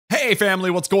Hey family,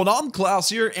 what's going on? Klaus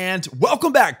here, and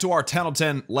welcome back to our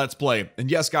TH10 Let's Play. And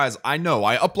yes guys, I know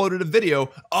I uploaded a video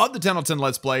of the TH10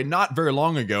 Let's Play not very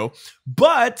long ago,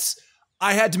 but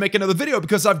I had to make another video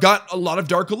because I've got a lot of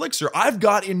Dark Elixir. I've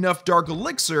got enough Dark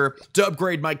Elixir to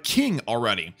upgrade my king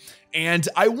already. And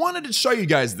I wanted to show you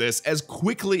guys this as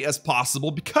quickly as possible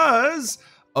because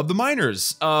of the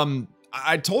miners.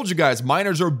 I told you guys,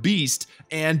 miners are beast,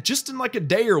 and just in like a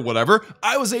day or whatever,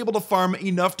 I was able to farm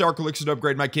enough Dark Elixir to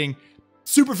upgrade my king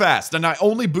super fast, and I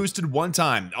only boosted one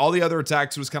time. All the other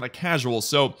attacks was kind of casual,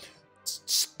 so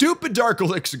stupid Dark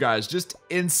Elixir, guys, just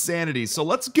insanity. So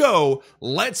let's go,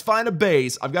 let's find a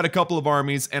base. I've got a couple of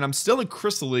armies, and I'm still in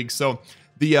Crystal League, so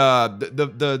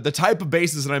the type of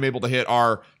bases that I'm able to hit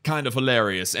are kind of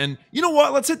hilarious. And you know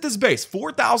what? Let's hit this base.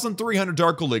 4,300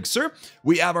 Dark Elixir.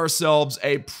 We have ourselves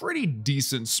a pretty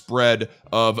decent spread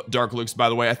of Dark Elixir, by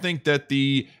the way. I think that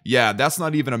that's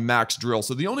not even a max drill.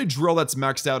 So the only drill that's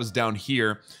maxed out is down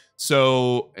here.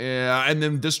 So, and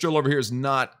then this drill over here is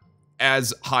not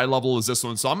as high level as this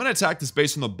one. So I'm going to attack this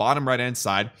base from the bottom right-hand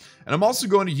side. And I'm also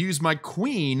going to use my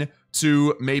queen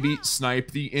to maybe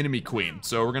snipe the enemy queen.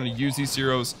 So we're going to use these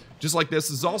heroes just like this.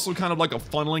 This is also kind of like a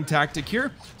funneling tactic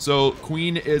here. So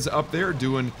queen is up there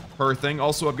doing her thing.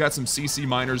 Also, I've got some CC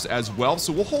miners as well.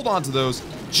 So we'll hold on to those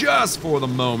just for the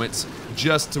moment,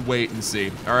 just to wait and see.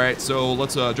 All right, so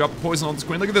let's drop the poison on this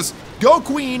queen. Look at this. Go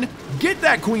queen. Get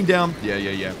that queen down.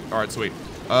 Yeah. All right, sweet.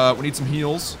 We need some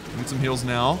heals. We need some heals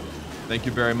now. Thank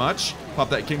you very much. Pop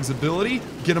that king's ability.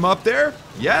 Get him up there.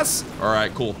 Yes. All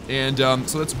right, cool. And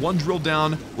so that's one drill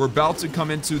down. We're about to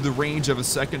come into the range of a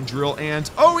second drill. And,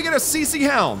 oh, we got a CC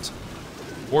hound.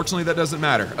 Fortunately, that doesn't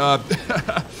matter.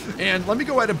 And let me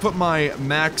go ahead and put my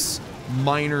max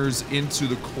miners into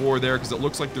the core there because it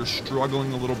looks like they're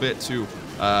struggling a little bit to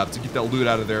get that loot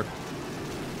out of there.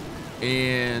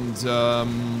 And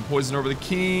poison over the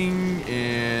king,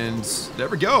 and there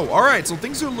we go. All right, so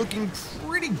things are looking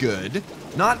pretty good.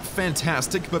 Not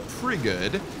fantastic, but pretty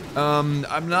good.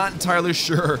 I'm not entirely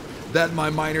sure that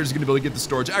my miners are gonna be able to get the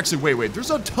storage. Actually, wait,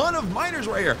 there's a ton of miners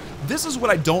right here. This is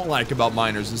what I don't like about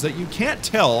miners, is that you can't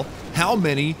tell how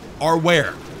many are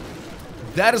where.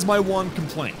 That is my one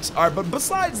complaint. All right, but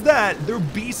besides that, they're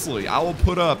beastly. I will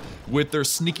put up with their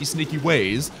sneaky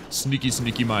ways,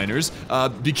 sneaky miners,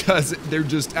 because they're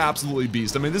just absolutely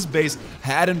beast. I mean, this base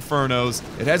had Infernos.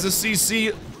 It has a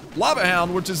CC Lava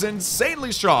Hound, which is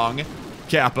insanely strong.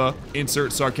 Kappa,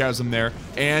 insert sarcasm there.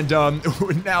 And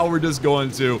now we're just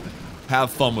going to have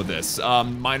fun with this.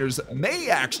 Miners may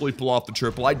actually pull off the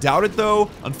triple. I doubt it, though.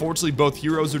 Unfortunately, both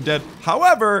heroes are dead.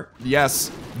 However, yes,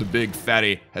 the big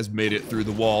fatty has made it through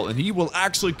the wall, and he will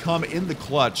actually come in the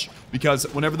clutch because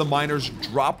whenever the miners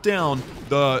drop down,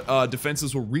 the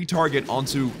defenses will retarget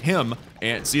onto him.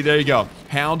 And see, there you go.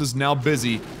 Hound is now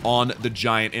busy on the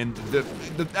giant, and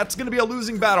that's going to be a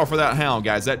losing battle for that hound,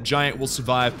 guys. That giant will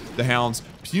survive the hound's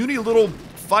puny little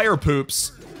fire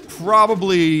poops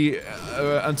probably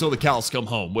until the cows come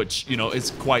home, which, you know,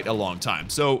 is quite a long time.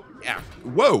 So, yeah.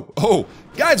 Whoa. Oh,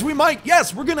 guys, we're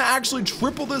going to actually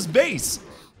triple this base.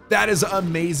 That is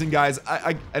amazing, guys.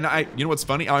 You know what's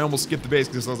funny? I almost skipped the base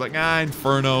because I was like,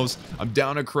 Infernos. I'm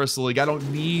down at Crystal League. I don't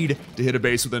need to hit a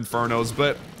base with Infernos,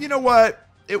 but you know what?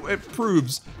 It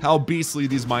proves how beastly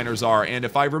these miners are. And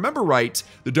if I remember right,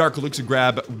 the Dark Elixir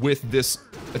grab with this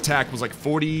attack was like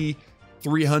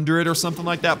 4,300 or something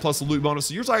like that, plus a loot bonus.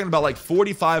 So you're talking about like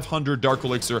 4,500 Dark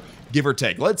Elixir, give or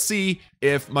take. Let's see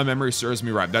if my memory serves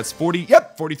me right. That's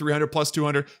 4,300 plus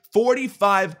 200,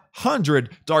 4,500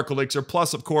 Dark Elixir,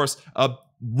 plus, of course, a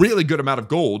really good amount of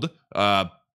gold. I'm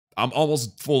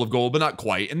almost full of gold, but not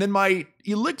quite. And then my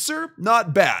elixir,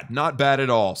 not bad at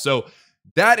all. So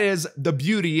that is the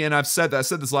beauty, and I said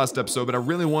this last episode, but I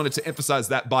really wanted to emphasize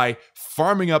that by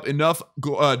farming up enough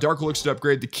Dark Elixir to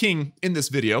upgrade the king in this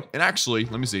video. And actually,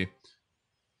 let me see.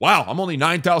 Wow, I'm only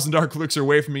 9,000 Dark Elixir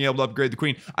away from being able to upgrade the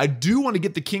queen. I do want to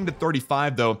get the king to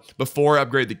 35, though, before I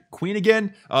upgrade the queen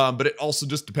again, but it also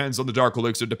just depends on the Dark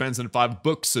Elixir. It depends on 5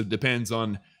 books. It depends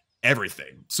on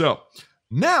everything. So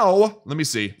now, let me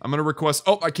see. I'm going to request.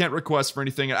 Oh, I can't request for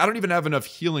anything. I don't even have enough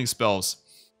healing spells.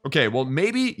 Okay, well,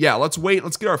 maybe, yeah, let's wait.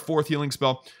 Let's get our 4th healing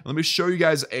spell. Let me show you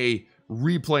guys a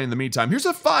replay in the meantime. Here's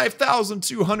a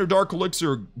 5,200 Dark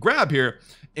Elixir grab here,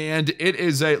 and it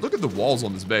is a, look at the walls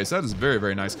on this base. That is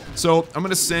very nice. So I'm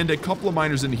going to send a couple of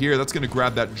miners in here. That's going to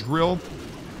grab that drill,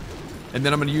 and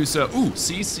then I'm going to use,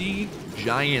 CC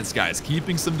Giants, guys.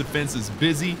 Keeping some defenses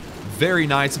busy. Very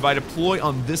nice. If I deploy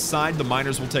on this side, the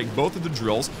miners will take both of the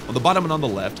drills, on the bottom and on the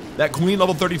left. That queen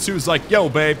level 32 is like, yo,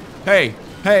 babe, hey,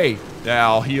 yeah,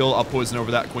 I'll heal, I'll poison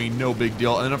over that queen, no big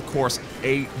deal. And then, of course,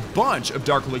 a bunch of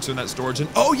Dark Elixir in that storage. And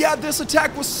oh yeah, this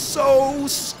attack was so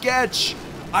sketch.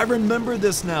 I remember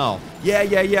this now.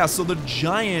 Yeah. So the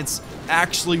Giants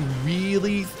actually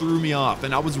really threw me off,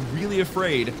 and I was really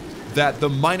afraid that the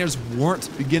miners weren't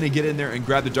gonna get in there and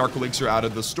grab the Dark Elixir out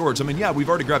of the storage. I mean, yeah, we've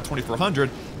already grabbed 2,400.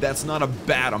 That's not a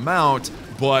bad amount,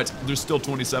 but there's still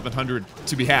 2,700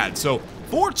 to be had. So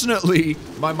fortunately,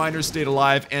 my miners stayed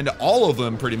alive, and all of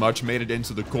them pretty much made it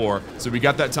into the core. So we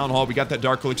got that Town Hall, we got that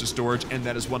Dark Elixir storage, and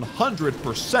that is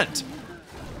 100%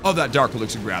 of that Dark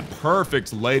Elixir grab.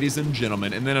 Perfect, ladies and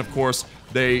gentlemen. And then, of course,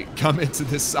 they come into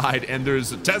this side, and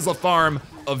there's a Tesla farm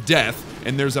of death,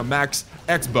 and there's a Max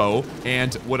Expo,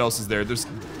 and what else is there? There's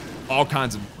all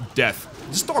kinds of death.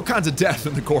 Just all kinds of death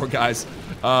in the core, guys.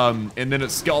 And then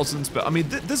it's skeletons, but I mean,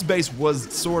 this base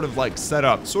was sort of like set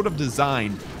up, sort of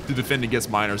designed to defend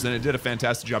against miners, and it did a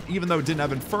fantastic job. Even though it didn't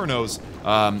have Infernos,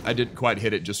 I didn't quite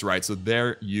hit it just right. So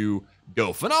there you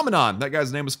go. Phenomenon. That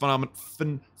guy's name was Phenomenon.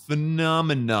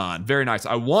 Very nice.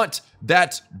 I want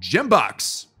that gem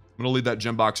box. I'm gonna leave that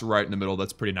gem box right in the middle.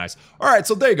 That's pretty nice. All right,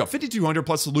 so there you go. 5,200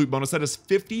 plus the loot bonus. That is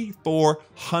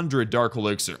 5,400 Dark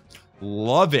Elixir.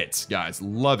 Love it, guys.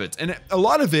 Love it. And a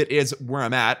lot of it is where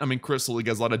I'm at. I mean, Crystal League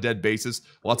has a lot of dead bases,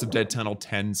 lots of dead tunnel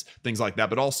 10s, things like that.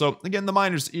 But also, again, the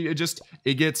miners,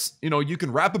 it gets, you know, you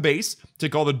can wrap a base,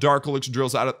 take all the Dark Elixir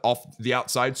drills off the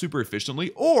outside super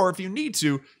efficiently, or if you need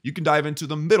to, you can dive into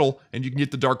the middle and you can get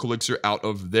the Dark Elixir out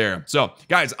of there. So,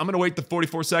 guys, I'm going to wait the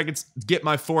 44 seconds, get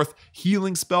my 4th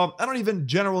healing spell. I don't even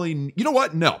generally, you know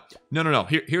what? No.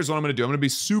 Here's what I'm going to do. I'm going to be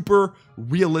super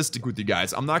realistic with you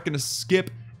guys. I'm not going to skip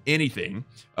anything.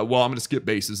 Well, I'm going to skip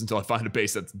bases until I find a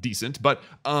base that's decent, but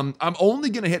I'm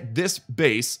only going to hit this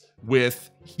base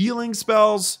with healing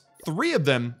spells, 3 of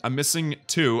them. I'm missing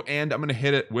 2, and I'm going to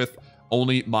hit it with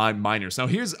only my miners. Now,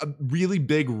 here's a really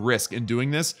big risk in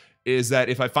doing this, is that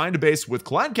if I find a base with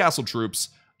Clan Castle troops,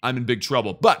 I'm in big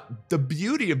trouble. But the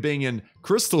beauty of being in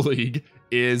Crystal League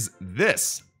is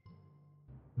this.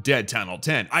 Dead Tunnel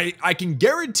 10. I can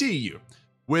guarantee you,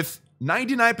 with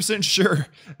 99%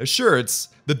 assurance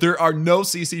that there are no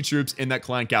CC troops in that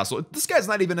clan castle. This guy's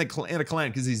not even in a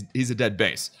clan because he's a dead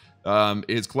base.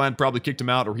 His clan probably kicked him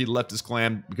out, or he left his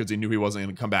clan because he knew he wasn't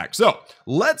going to come back. So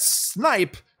let's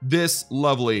snipe this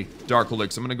lovely Dark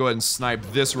Elixir. I'm going to go ahead and snipe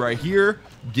this right here.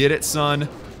 Get it, son.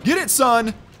 Get it,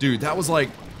 son. Dude, that was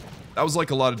like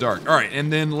a lot of dark. All right,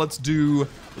 and then let's do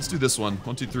this one.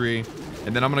 1, 2, 3.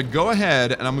 And then I'm going to go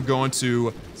ahead and I'm going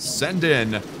to send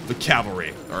in the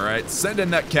cavalry. All right, send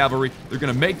in that cavalry. They're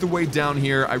going to make the way down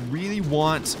here. I really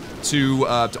want to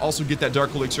also get that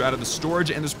Dark Elixir out of the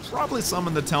storage, and there's probably some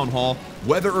in the Town Hall.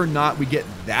 Whether or not we get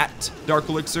that Dark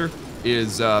Elixir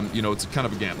is, you know, it's kind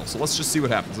of a gamble. So let's just see what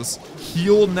happens. Let's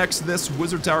heal next to this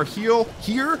Wizard Tower. Heal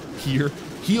here.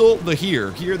 Heal the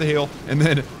heal, and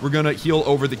then we're gonna heal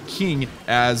over the king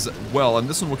as well. And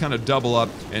this one will kind of double up,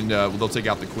 and they'll take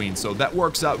out the queen. So that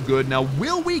works out good. Now,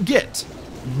 will we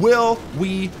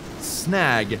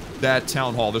snag that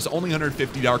Town Hall? There's only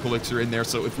 150 Dark Elixir in there,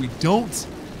 so if we don't,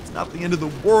 it's not the end of the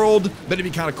world, but it'd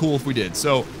be kind of cool if we did.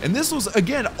 So, and this was,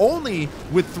 again, only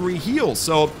with 3 heals.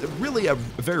 So really a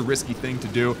very risky thing to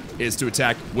do is to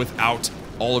attack without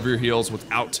all of your heals,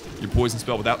 without your poison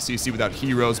spell, without CC, without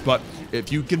heroes. But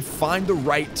if you can find the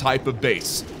right type of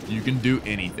base, you can do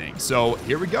anything. So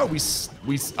here we go.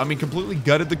 I mean, completely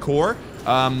gutted the core.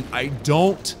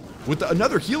 With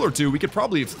another heal or 2, we could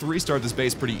probably have 3-starred this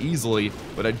base pretty easily,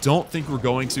 but I don't think we're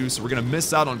going to, so we're going to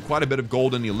miss out on quite a bit of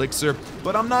gold in the elixir,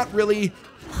 but I'm not really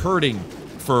hurting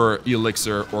for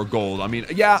elixir or gold. I mean,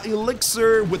 yeah,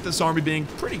 elixir with this army being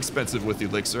pretty expensive with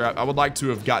elixir. I would like to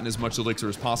have gotten as much elixir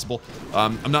as possible.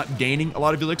 I'm not gaining a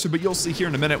lot of elixir, but you'll see here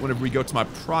in a minute whenever we go to my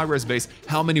progress base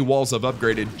how many walls I've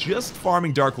upgraded just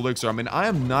farming Dark Elixir. I mean, I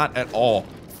am not at all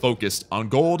focused on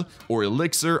gold or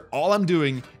elixir. All I'm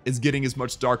doing is getting as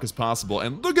much dark as possible.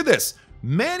 And look at this.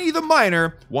 Manny the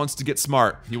Miner wants to get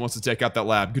smart. He wants to take out that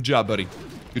lab. Good job, buddy.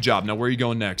 Good job. Now, where are you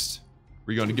going next?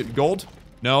 Are you going to get gold?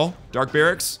 No? Dark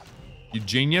Barracks? You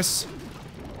genius.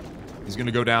 He's going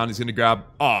to go down. He's going to grab...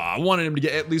 I wanted him to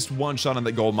get at least 1 shot on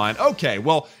that gold mine. Okay,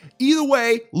 well, either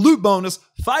way, loot bonus,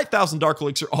 5,000 Dark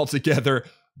Elixir altogether.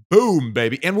 Boom,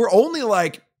 baby. And we're only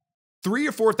like 3,000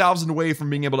 or 4,000 away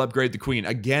from being able to upgrade the queen.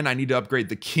 Again, I need to upgrade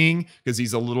the king because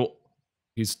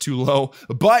he's too low.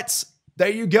 But there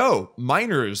you go.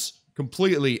 Miners,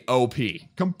 completely OP.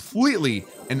 Completely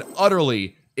and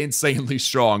utterly insanely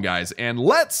strong, guys. And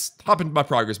let's hop into my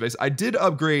progress base. I did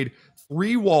upgrade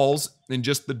 3 walls in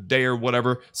just the day or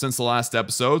whatever since the last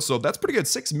episode, so that's pretty good.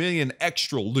 6 million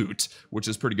extra loot, which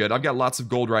is pretty good. I've got lots of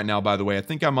gold right now, by the way. I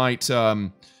think I might,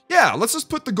 yeah, let's just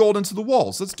put the gold into the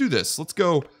walls. Let's do this. Let's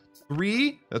go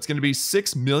 3. That's going to be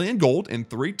 6 million gold in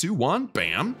 3, 2, 1.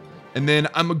 Bam. And then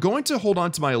I'm going to hold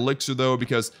on to my elixir though,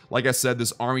 because like I said,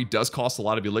 this army does cost a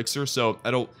lot of elixir. So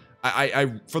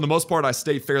I for the most part, I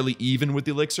stay fairly even with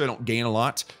the elixir. I don't gain a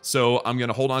lot. So I'm going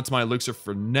to hold on to my elixir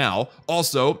for now.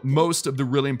 Also, most of the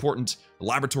really important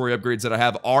laboratory upgrades that I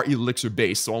have are elixir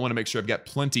based. So I want to make sure I've got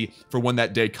plenty for when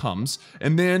that day comes.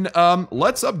 And then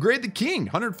let's upgrade the king.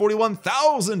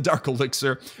 141,000 dark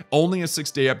elixir. Only a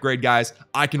 6-day upgrade, guys.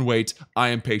 I can wait. I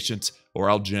am patient, or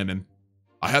I'll gem him.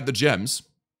 I have the gems.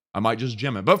 I might just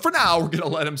gem him. But for now, we're going to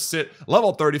let him sit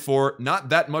level 34. Not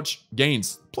that much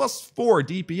gains. Plus 4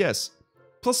 DPS.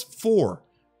 Plus 4.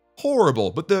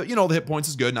 Horrible. But the hit points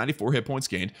is good. 94 hit points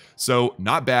gained. So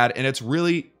not bad. And it's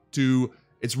really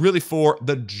for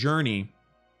the journey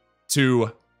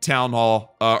to Town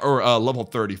Hall or level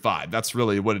 35. That's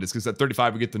really what it is. Because at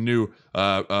 35, we get the new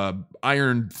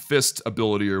Iron Fist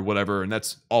ability or whatever. And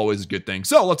that's always a good thing.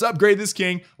 So let's upgrade this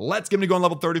king. Let's get him to go on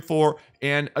level 34.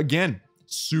 And again,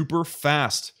 super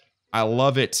fast. I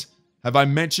love it. Have I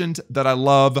mentioned that I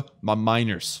love my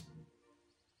miners?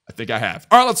 I think I have.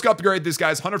 All right, let's go upgrade this,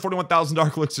 guys. 141,000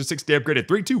 dark elixir, 6-day upgraded.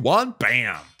 3, 2, 1,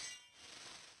 bam.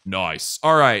 Nice.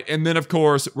 All right, and then of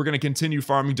course we're gonna continue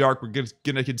farming dark. We're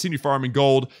gonna continue farming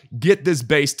gold. Get this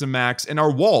base to max, and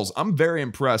our walls. I'm very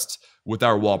impressed with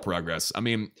our wall progress. I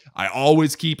mean, I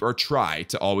always keep, or try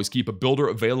to always keep, a builder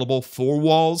available for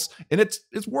walls, and it's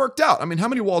worked out. I mean, how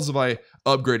many walls have I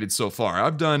upgraded so far?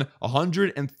 I've done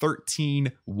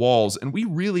 113 walls, and we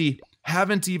really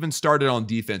haven't even started on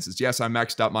defenses. Yes, I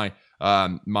maxed out my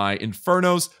my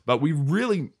infernos, but we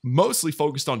really mostly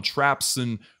focused on traps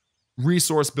and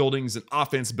resource buildings and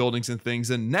offense buildings and things.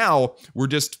 And now we're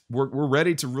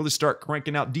ready to really start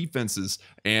cranking out defenses.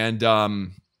 And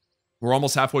we're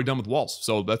almost halfway done with walls.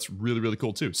 So that's really, really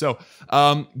cool too. So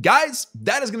guys,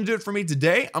 that is going to do it for me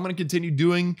today. I'm going to continue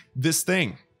doing this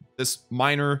thing, this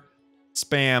miner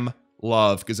spam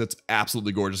love, because it's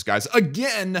absolutely gorgeous, guys.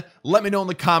 Again, let me know in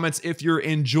the comments if you're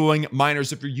enjoying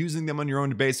miners, if you're using them on your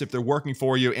own base, if they're working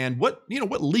for you, and what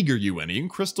league are you in? Are you in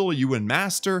Crystal? Are you in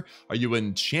Master? Are you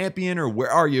in Champion? Or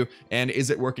where are you? And is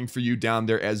it working for you down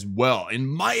there as well? In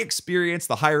my experience,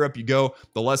 the higher up you go,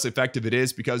 the less effective it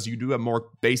is, because you do have more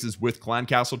bases with clan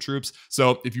castle troops.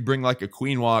 So if you bring like a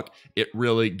queen walk, it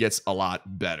really gets a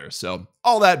lot better. So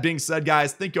all that being said,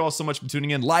 guys, thank you all so much for tuning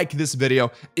in. Like this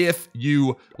video if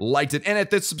you liked it, and hit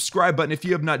that subscribe button if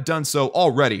you have not done so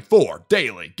already for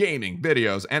daily gaming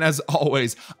videos. And as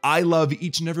always, I love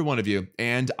each and every one of you,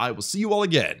 and I will see you all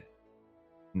again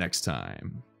next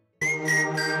time.